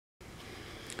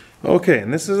Okay,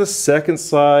 and this is the second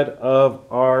slide of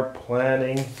our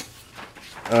planning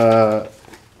a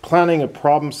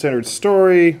problem-centered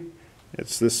story.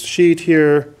 It's this sheet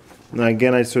here. And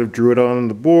again, I sort of drew it on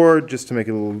the board just to make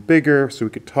it a little bigger so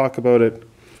we could talk about it,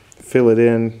 fill it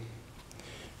in.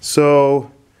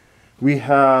 So we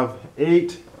have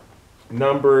eight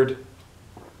numbered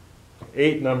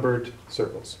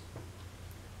circles.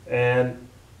 And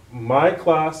my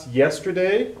class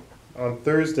yesterday, on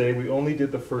Thursday, we only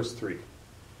did the first three.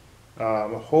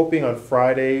 I'm hoping on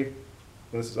Friday,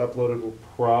 when this is uploaded, we'll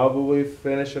probably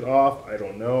finish it off. I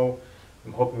don't know.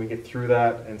 I'm hoping we get through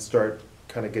that and start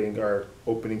kind of getting our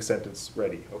opening sentence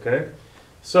ready, okay?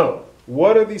 So,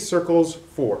 what are these circles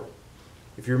for?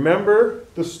 If you remember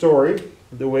the story,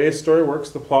 the way a story works,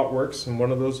 the plot works, in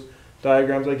one of those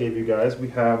diagrams I gave you guys, we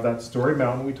have that story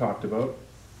mountain we talked about.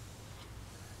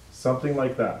 Something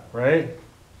like that, right?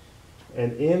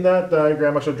 And in that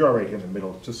diagram, I should draw right here in the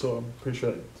middle, just so I'm pretty sure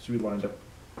it should be lined up.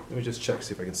 Let me just check,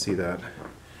 see if I can see that.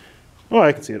 Oh,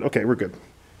 I can see it. Okay, we're good.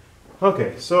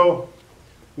 Okay, so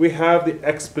we have the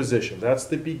exposition. That's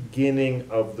the beginning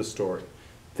of the story.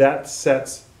 That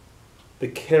sets the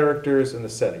characters and the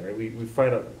setting, right? We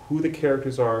find out who the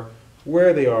characters are,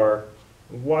 where they are,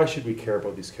 and why should we care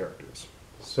about these characters.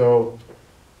 So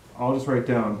I'll just write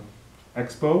down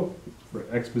expo for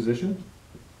exposition,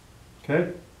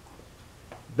 okay?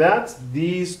 That's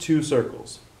these two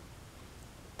circles.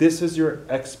 This is your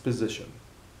exposition.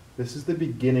 This is the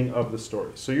beginning of the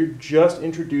story. So you're just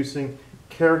introducing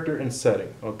character and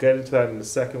setting. I'll get into that in a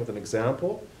second with an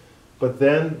example. But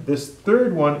then this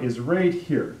third one is right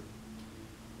here.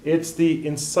 It's the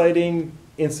inciting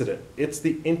incident. It's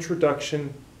the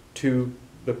introduction to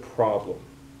the problem.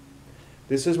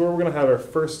 This is where we're going to have our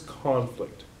first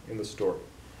conflict in the story.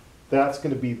 That's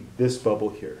going to be this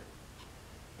bubble here.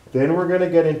 Then we're going to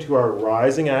get into our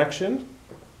rising action.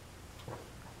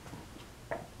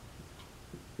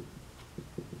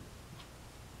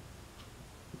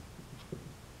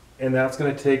 And that's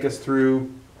going to take us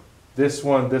through this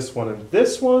one, and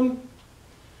this one.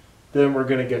 Then we're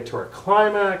going to get to our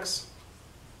climax.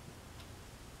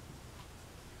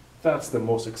 That's the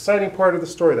most exciting part of the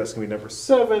story. That's going to be number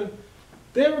 7.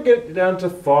 Then we're getting down to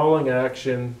falling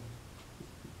action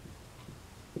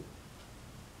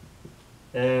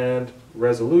and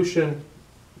resolution.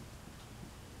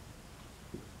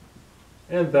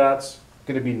 And that's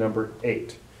going to be number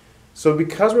 8. So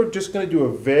because we're just going to do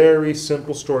a very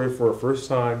simple story for our first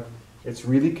time, it's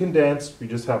really condensed. We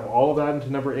just have all of that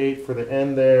into number 8 for the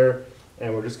end there.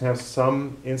 And we're just going to have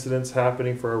some incidents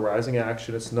happening for a rising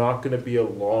action. It's not going to be a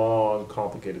long,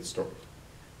 complicated story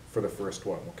for the first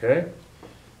one, okay?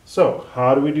 So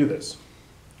how do we do this?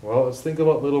 Well, let's think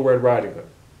about Little Red Riding Hood.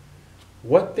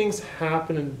 What things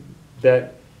happen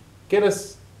that get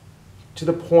us to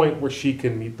the point where she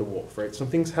can meet the wolf, right? Some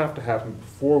things have to happen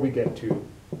before we get to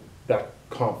that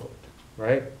conflict,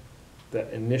 right?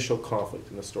 That initial conflict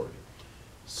in the story.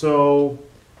 So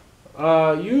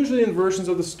usually in versions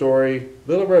of the story,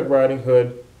 Little Red Riding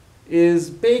Hood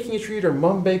is baking a treat, or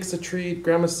mom bakes a treat,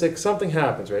 grandma's sick, something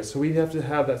happens, right? So we have to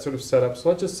have that sort of setup. So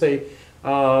let's just say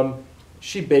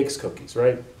she bakes cookies,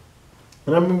 right?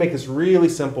 And I'm going to make this really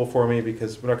simple for me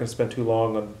because we're not going to spend too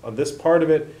long on this part of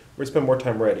it. We're going to spend more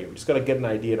time writing. We just got to get an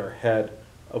idea in our head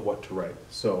of what to write.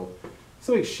 So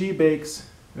like she bakes,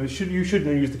 you shouldn't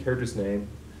use the character's name,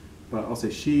 but I'll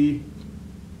say she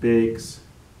bakes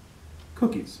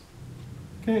cookies.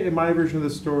 Okay, in my version of the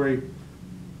story,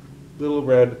 Little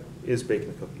Red is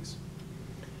baking the cookies.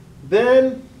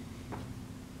 Then,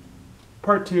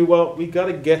 part 2, well, we got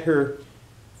to get her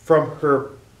from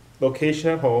her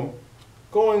location at home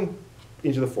going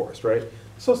into the forest, right?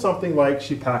 So something like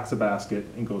she packs a basket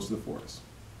and goes to the forest.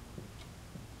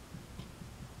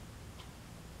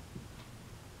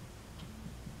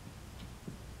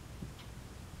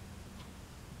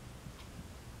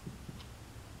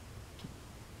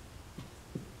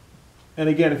 And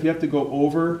again, if you have to go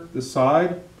over the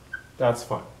side, that's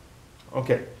fine.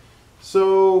 Okay,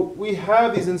 so we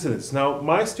have these incidents. Now,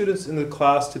 my students in the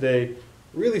class today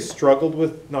really struggled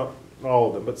with, not all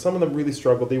of them, but some of them really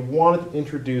struggled. They wanted to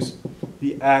introduce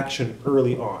the action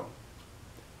early on.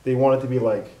 They wanted to be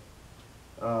like,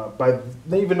 by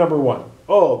even number 1,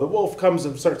 oh, the wolf comes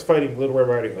and starts fighting Little Red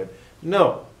Riding Hood.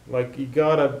 No, like you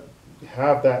gotta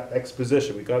have that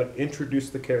exposition. We gotta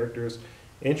introduce the characters,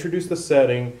 introduce the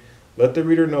setting, let the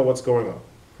reader know what's going on,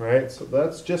 right? So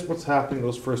that's just what's happening in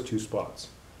those first 2 spots.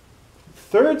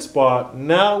 Third spot,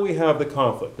 now we have the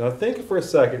conflict. Now think for a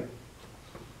second.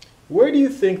 Where do you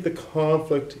think the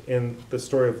conflict in the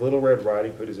story of Little Red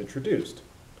Riding Hood is introduced?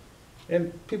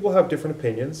 And people have different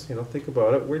opinions, think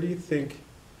about it. Where do you think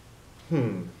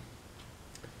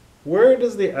where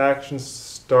does the action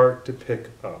start to pick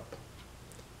up?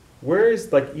 Where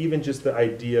is like even just the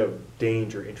idea of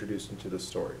danger introduced into the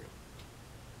story?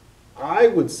 I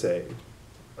would say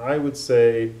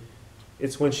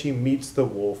it's when she meets the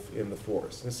wolf in the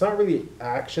forest. It's not really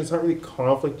action, it's not really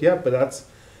conflict yet, but that's,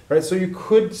 right? So you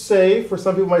could say, for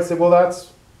some people might say, well,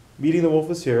 that's meeting the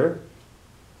wolf is here,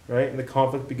 right? And the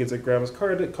conflict begins at Grandma's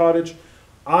cottage.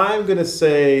 I'm going to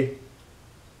say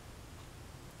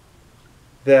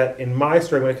that in my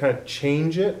story, I'm going to kind of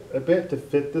change it a bit to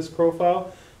fit this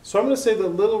profile. So I'm going to say that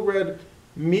Little Red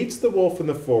meets the wolf in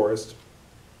the forest,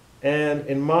 and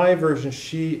in my version,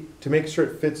 to make sure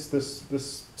it fits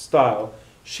this style,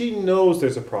 she knows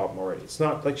there's a problem already. It's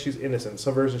not like she's innocent. In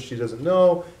some versions she doesn't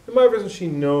know. In my version, she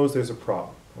knows there's a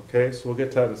problem. Okay, so we'll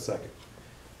get to that in a second,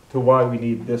 to why we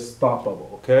need this thought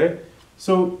bubble. Okay,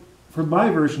 so for my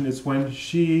version, it's when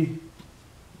she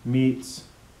meets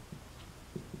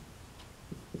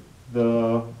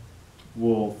the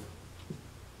wolf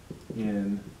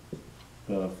in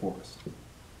the forest.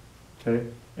 Okay,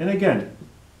 and again,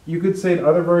 you could say in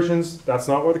other versions that's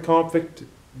not where the conflict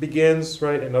begins,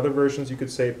 right? In other versions, you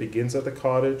could say it begins at the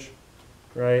cottage,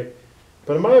 right?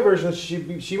 But in my version, she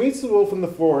meets the wolf in the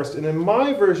forest, and in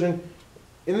my version,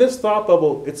 in this thought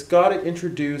bubble, it's got to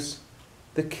introduce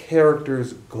the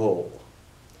character's goal.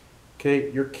 Okay,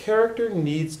 your character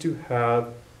needs to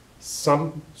have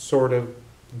some sort of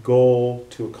goal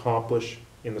to accomplish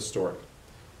in the story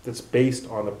that's based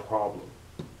on the problem.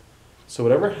 So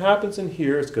whatever happens in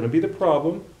here is going to be the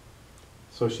problem.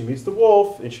 So she meets the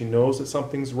wolf and she knows that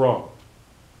something's wrong.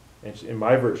 And in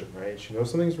my version, right, she knows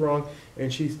something's wrong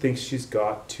and she thinks she's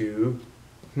got to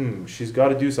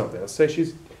do something. Let's say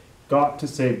she's got to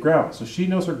save Grandma. So she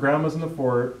knows her grandma's in the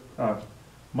forest,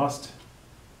 must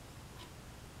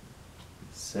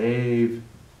save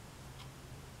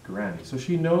Granny. So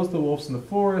she knows the wolf's in the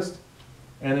forest,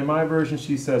 and in my version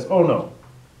she says, oh no,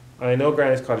 I know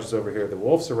Granny's cottage is over here, the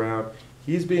wolf's around,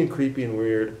 he's being creepy and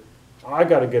weird, I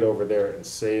gotta get over there and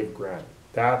save Granny.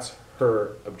 That's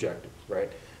her objective,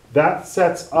 right? That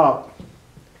sets up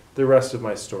the rest of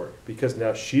my story, because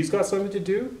now she's got something to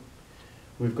do,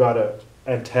 we've got an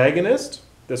antagonist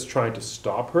that's trying to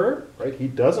stop her, right? He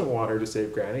doesn't want her to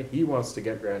save Granny, he wants to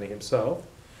get Granny himself.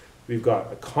 We've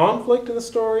got a conflict in the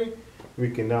story, we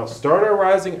can now start our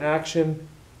rising action,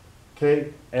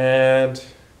 okay, and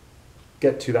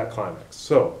get to that climax.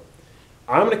 So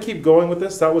I'm going to keep going with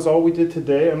this. That was all we did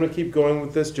today. I'm going to keep going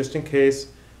with this just in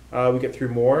case we get through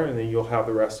more, and then you'll have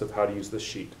the rest of how to use this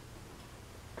sheet.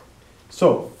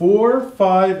 So 4,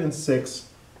 5, and 6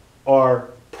 are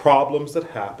problems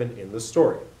that happen in the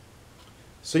story.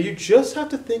 So you just have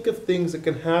to think of things that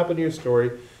can happen in your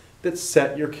story that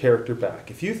set your character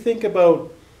back. If you think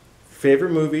about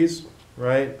favorite movies,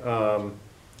 right?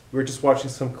 We were just watching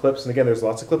some clips, and again, there's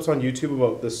lots of clips on YouTube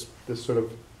about this sort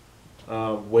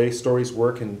of way stories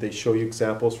work, and they show you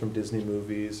examples from Disney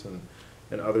movies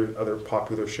and other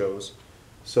popular shows.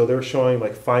 So they were showing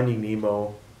like Finding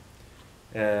Nemo,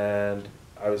 and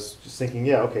I was just thinking,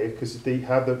 yeah, okay, because they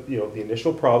have the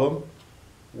initial problem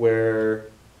where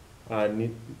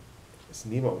it's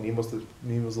Nemo's the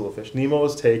little fish. Nemo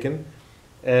is taken,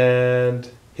 and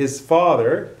his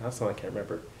father, that's the one I can't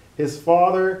remember. His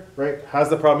father, right, has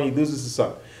the problem, he loses his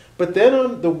son. But then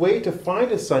on the way to find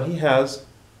his son, he has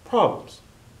problems,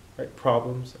 right?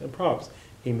 Problems and problems.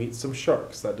 He meets some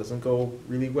sharks. That doesn't go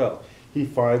really well. He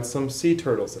finds some sea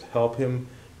turtles that help him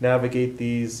navigate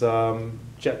these ocean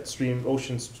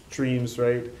streams,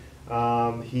 right?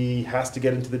 He has to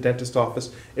get into the dentist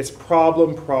office. It's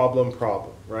problem, problem,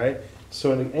 problem, right?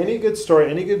 So in any good story,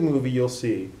 any good movie, you'll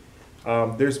see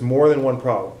there's more than one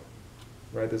problem.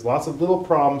 Right? There's lots of little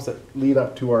problems that lead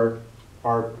up to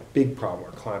our big problem,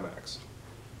 our climax.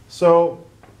 So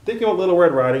think about Little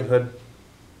Red Riding Hood.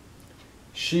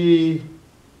 She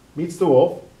meets the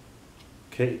wolf.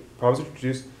 Okay, problems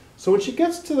introduced. So when she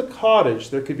gets to the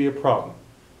cottage, there could be a problem.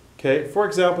 Okay, for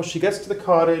example, she gets to the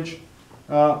cottage.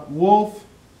 Wolf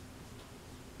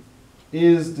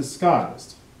is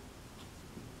disguised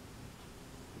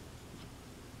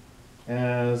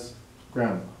as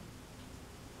Grandma.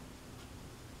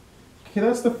 Okay,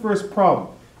 that's the first problem.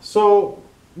 So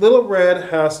Little Red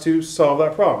has to solve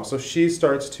that problem. So she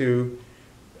starts to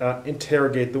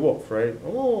interrogate the wolf, right?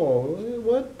 Oh,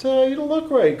 what? You don't look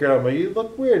right, Grandma. You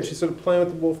look weird. She's sort of playing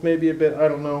with the wolf maybe a bit. I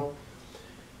don't know.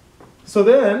 So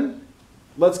then,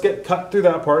 let's get cut through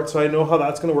that part so I know how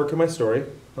that's going to work in my story.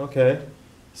 Okay.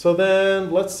 So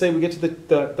then, let's say we get to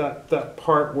that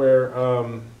part where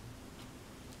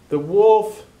the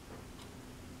wolf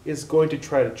is going to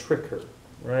try to trick her,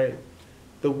 right?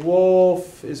 the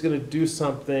wolf is going to do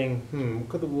something. What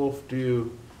could the wolf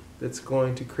do that's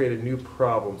going to create a new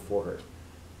problem for her?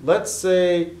 Let's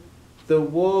say the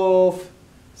wolf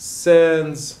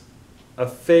sends a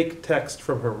fake text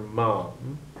from her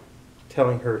mom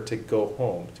telling her to go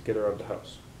home, to get her out of the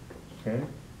house. Okay?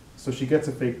 So she gets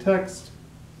a fake text.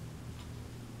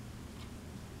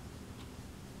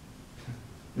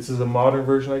 This is a modern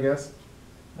version, I guess,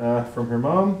 from her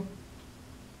mom.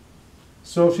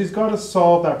 So she's got to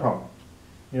solve that problem.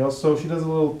 You know, so she does a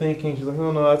little thinking. She's like,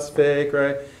 oh no, that's fake,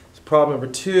 right? Problem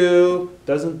number 2,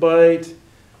 doesn't bite.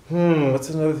 What's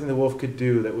another thing the wolf could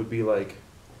do that would be like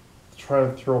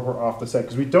trying to throw her off the set?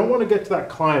 Because we don't want to get to that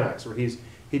climax where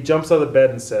he jumps out of bed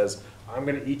and says, I'm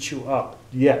going to eat you up.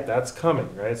 Yeah, that's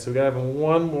coming, right? So we got to have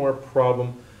one more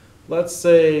problem. Let's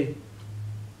say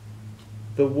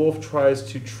the wolf tries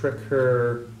to trick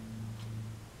her.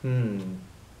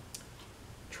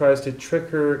 Tries to trick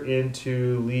her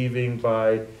into leaving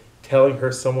by telling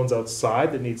her someone's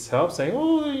outside that needs help, saying,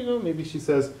 oh, you know, maybe she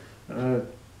says,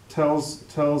 tells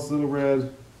Little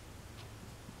Red,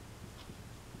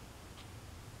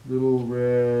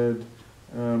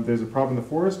 there's a problem in the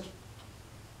forest.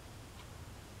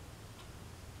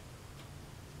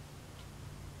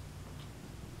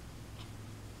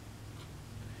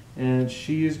 And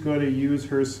she's going to use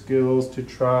her skills to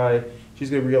try, she's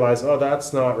going to realize, oh,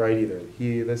 that's not right either.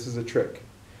 This is a trick.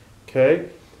 Okay?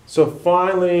 So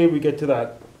finally we get to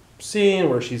that scene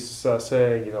where she's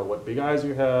saying, you know, what big eyes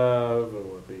you have, or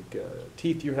what big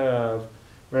teeth you have,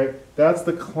 right? That's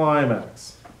the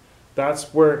climax.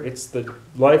 That's where it's the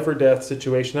life or death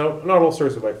situation. Now, not all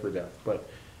stories are life or death, but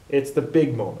it's the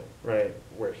big moment, right?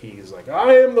 Where he's like,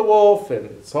 I am the wolf, and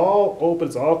it's all open,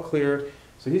 it's all clear.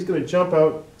 So he's going to jump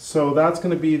out. So that's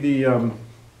going to be the, okay,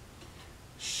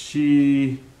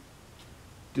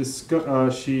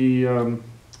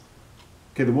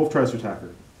 the wolf tries to attack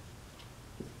her.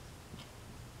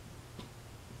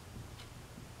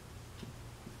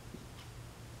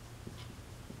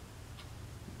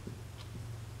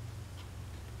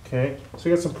 Okay, so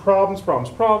we got some problems.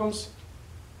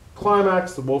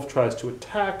 Climax, the wolf tries to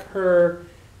attack her.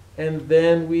 And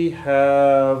then we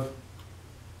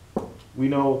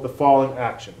know the following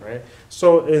action, right?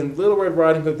 So in Little Red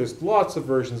Riding Hood, there's lots of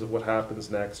versions of what happens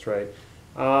next, right?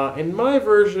 In my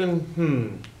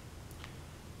version,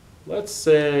 let's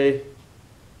say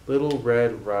Little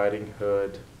Red Riding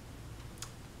Hood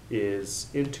is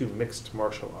into mixed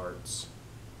martial arts.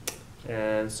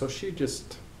 And so she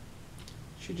just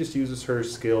uses her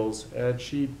skills and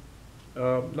she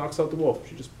knocks out the wolf.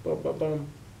 She just bum, bum, bum,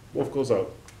 wolf goes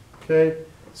out. Okay,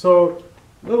 so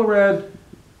Little Red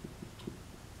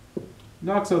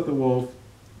knocks out the wolf.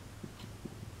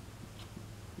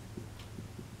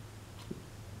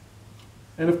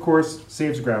 And of course,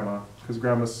 saves Grandma, because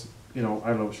Grandma's, you know, I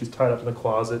don't know, she's tied up in the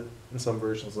closet in some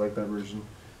versions, like that version.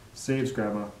 Saves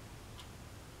Grandma.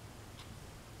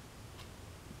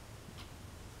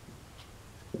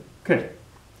 Okay.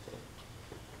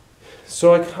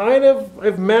 So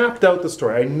I've mapped out the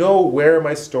story. I know where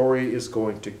my story is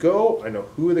going to go. I know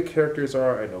who the characters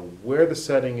are. I know where the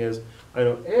setting is. I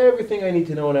know everything I need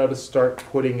to know now to start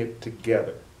putting it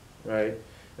together, right?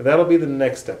 And that'll be the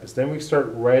next step, is then we start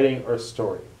writing our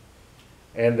story.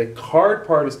 And the hard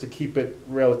part is to keep it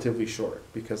relatively short,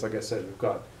 because like I said, we've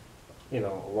got, you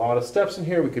know, a lot of steps in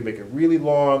here. We could make it really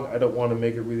long. I don't want to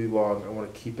make it really long. I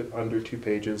want to keep it under 2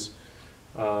 pages.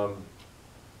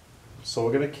 So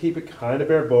we're going to keep it kind of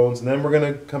bare bones, and then we're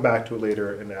going to come back to it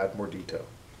later and add more detail.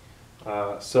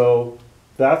 So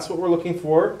that's what we're looking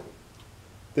for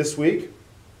this week.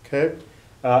 Okay.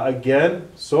 Again,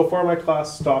 so far my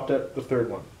class stopped at the 3rd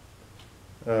one.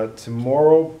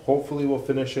 Tomorrow, hopefully we'll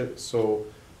finish it. So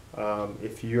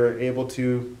if you're able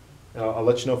to, I'll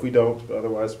let you know if we don't. But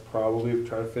otherwise, probably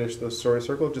try to finish the story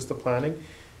circle, just the planning.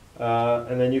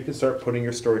 And then you can start putting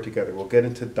your story together. We'll get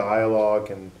into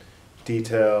dialogue and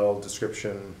detail,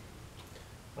 description,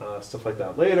 stuff like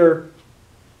that later.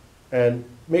 And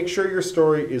make sure your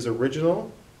story is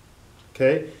original.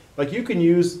 Okay? Like, you can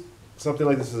use something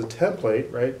like this as a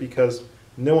template, right? Because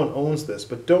no one owns this,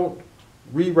 but don't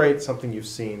rewrite something you've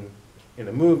seen in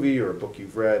a movie or a book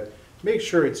you've read. Make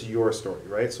sure it's your story,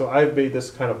 right? So I've made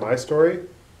this kind of my story.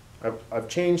 I've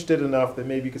changed it enough that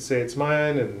maybe you could say it's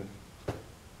mine, and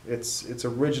it's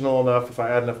original enough. If I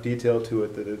add enough detail to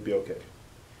it, that it'd be okay,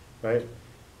 right?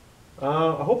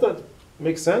 I hope that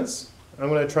makes sense. I'm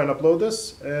going to try and upload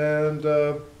this, and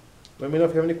let me know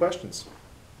if you have any questions.